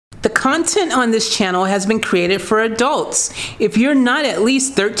The content on this channel has been created for adults. If you're not at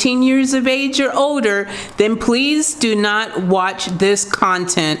least 13 years of age or older, then please do not watch this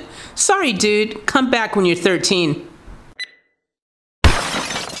content. Sorry, dude. Come back when you're 13.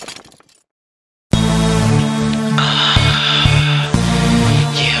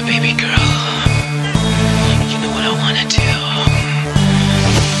 Yeah, baby girl. You know what I want to do.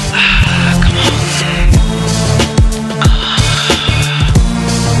 Come on.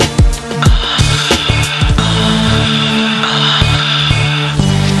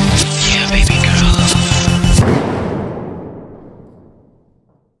 Yeah, baby girl.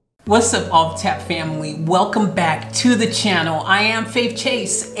 What's up, Off Tap family? Welcome back to the channel. I am Faith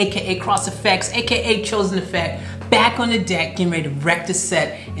Chase, aka Crossifex, aka Chosen Effect, back on the deck, getting ready to wreck the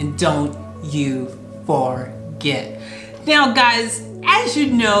set, and don't you forget. Now, guys, as you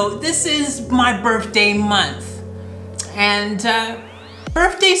know, this is my birthday month, and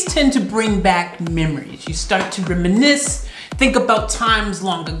birthdays tend to bring back memories. You start to reminisce, think about times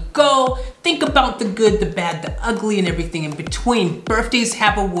long ago, think about the good, the bad, the ugly, and everything in between. Birthdays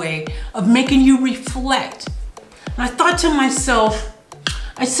have a way of making you reflect. And I thought to myself,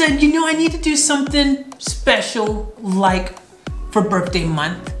 I said, you know, I need to do something special like for birthday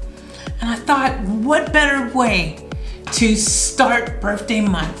month. And I thought, what better way to start birthday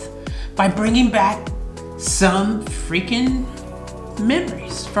month by bringing back some freaking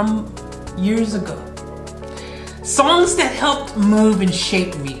memories from years ago. Songs that helped move and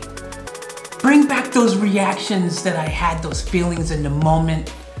shape me. Bring back those reactions that I had, those feelings in the moment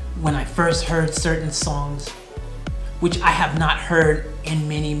when I first heard certain songs, which I have not heard in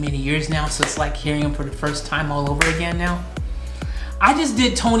many, many years now, so it's like hearing them for the first time all over again now. I just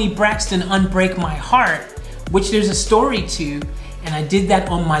did Toni Braxton, Unbreak My Heart, which there's a story to, and I did that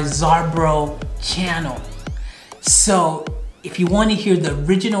on my Zarbro channel. So if you want to hear the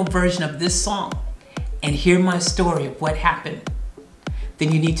original version of this song and hear my story of what happened,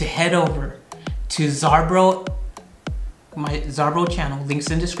 then you need to head over to Zarbro, my Zarbro channel, links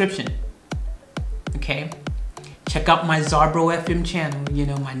in the description, okay? Check out my Zarbro FM channel, you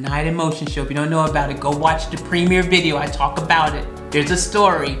know, my Night in Motion show. If you don't know about it, go watch the premiere video. I talk about it. There's a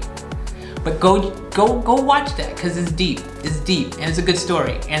story, but go watch that, because it's deep, and it's a good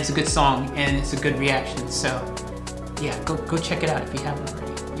story, and it's a good song, and it's a good reaction. So yeah, go check it out if you haven't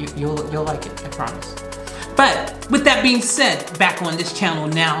already. You'll like it, I promise. But with that being said, back on this channel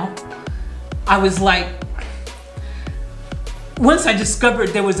now, I was like, once I discovered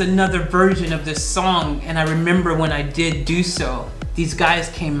there was another version of this song, and I remember when I did do so, these guys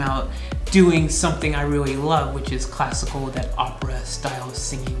came out doing something I really love, which is classical, that opera style of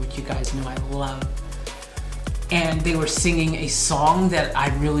singing, which you guys know I love. And they were singing a song that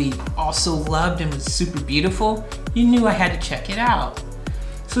I really also loved and was super beautiful. You knew I had to check it out.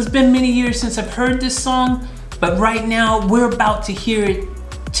 So it's been many years since I've heard this song, but right now we're about to hear it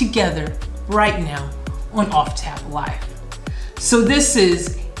together right now on Off Tap Live. So this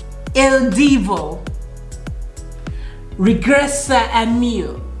is El Divo, Regresa a mí,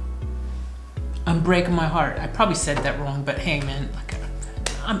 Unbreak My Heart. I probably said that wrong, but hey man, like,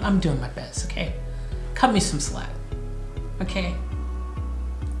 I'm doing my best, okay? Cut me some slack, okay?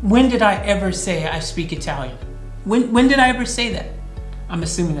 When did I ever say I speak Italian? When did I ever say that? I'm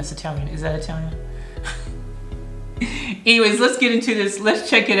assuming that's Italian. Is that Italian? Anyways, let's get into this. Let's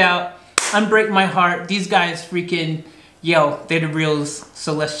check it out. Unbreak My Heart. These guys freaking, yo, they're the reals.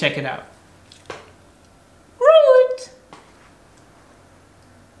 So let's check it out. Roll it.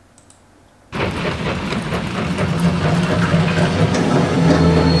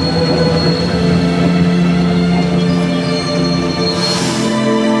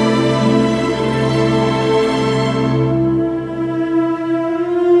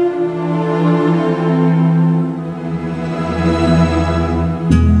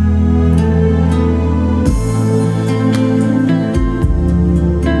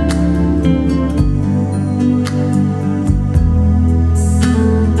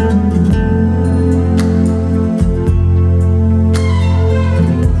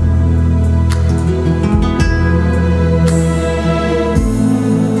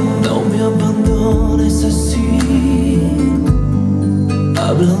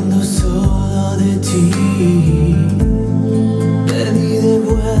 Hablando solo de ti, ven y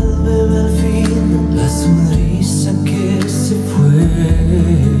devuélveme al fin la sonrisa que se fue.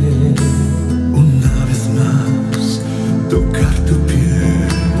 Una vez más, tocar tu piel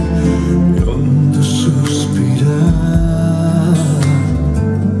y hondo suspirar.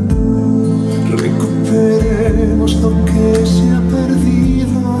 Recuperemos lo que se ha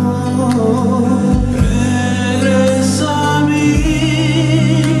perdido. Regresa a mí.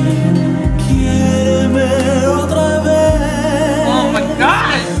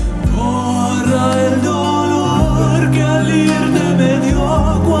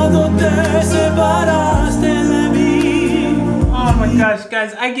 gosh,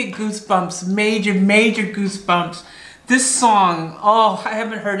 guys, I get goosebumps, major goosebumps. This song, oh, I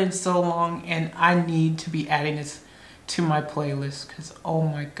haven't heard it in so long, and I need to be adding this to my playlist because, oh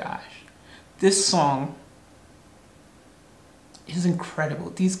my gosh, this song is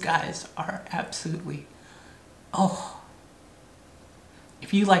incredible. These guys are absolutely, oh.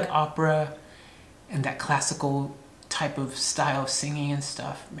 If you like opera and that classical type of style of singing and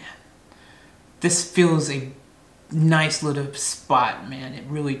stuff, man, this feels a nice little spot, man. It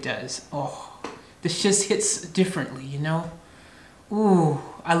really does. Oh, this just hits differently, you know? Ooh,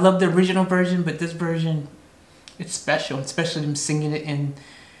 I love the original version, but this version, it's special, especially them singing it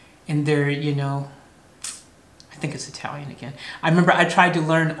in their, you know, I think it's Italian again. I remember I tried to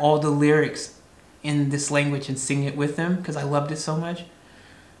learn all the lyrics in this language and sing it with them because I loved it so much.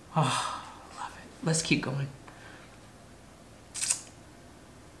 Oh, love it. Let's keep going.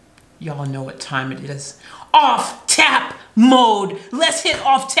 Y'all know what time it is. Off tap mode. Let's hit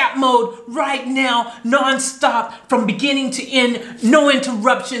off tap mode right now, non-stop, from beginning to end, no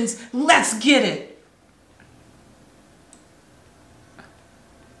interruptions. Let's get it.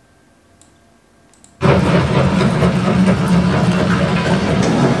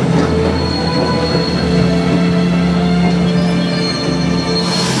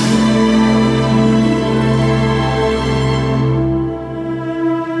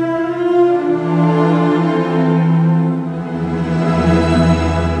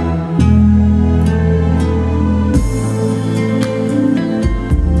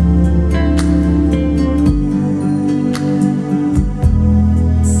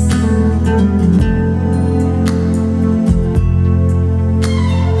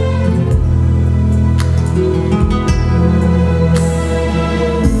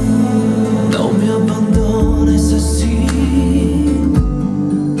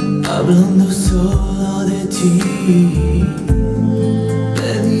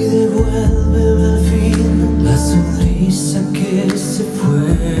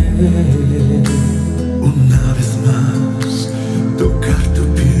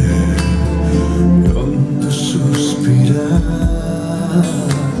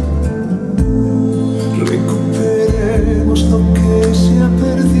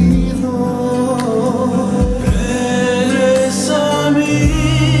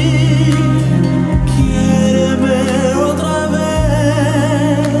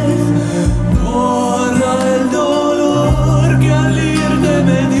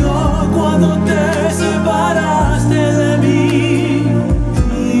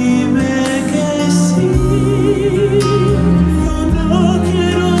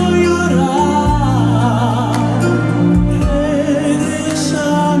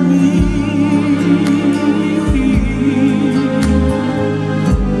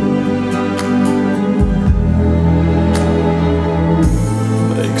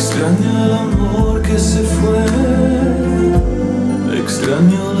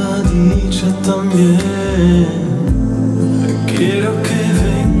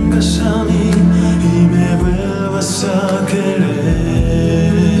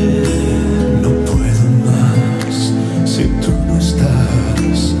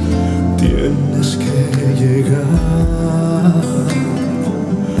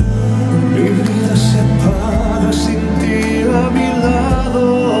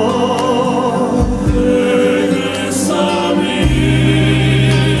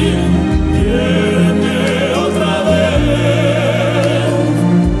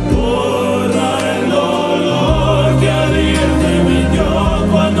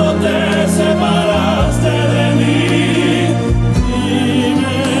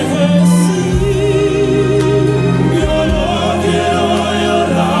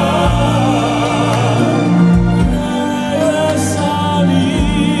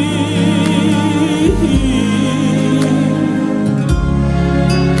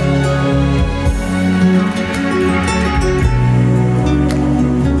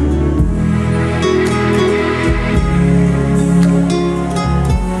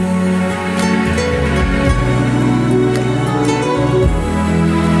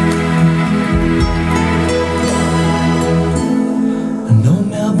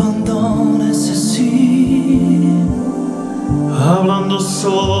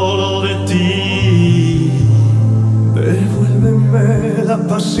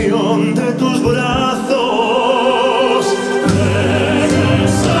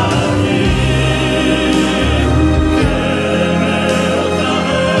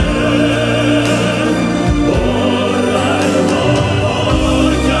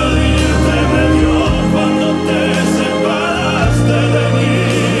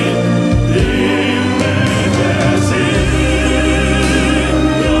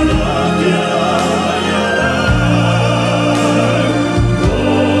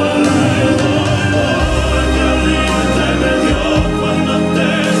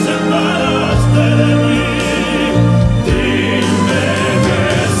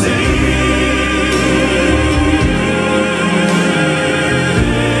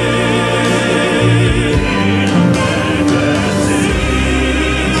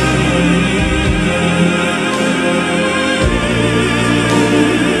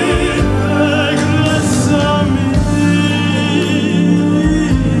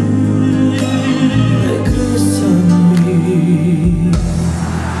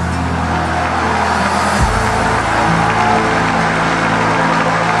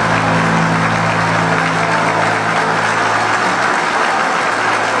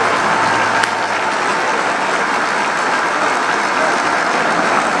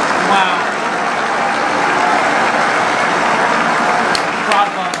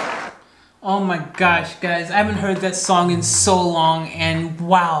 Oh my gosh, guys, I haven't heard that song in so long, and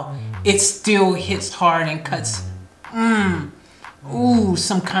wow, it still hits hard and cuts, some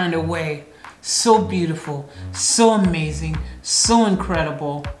kind of way. So beautiful, so amazing, so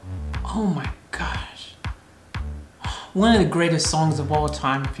incredible. Oh my gosh. One of the greatest songs of all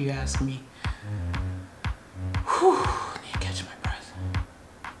time, if you ask me. Whew, need to catch my breath.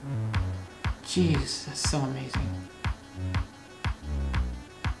 Jeez, that's so amazing.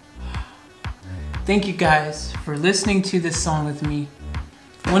 Thank you guys for listening to this song with me.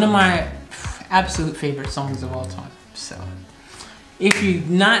 One of my absolute favorite songs of all time. So, if you've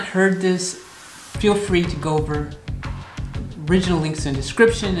not heard this, feel free to go over. Original links in the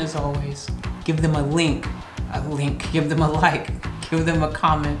description as always. Give them a link, give them a like, give them a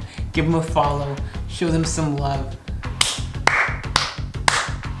comment, give them a follow, show them some love.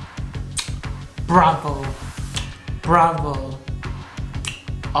 Bravo, bravo,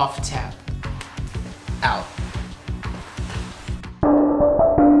 off tap, out.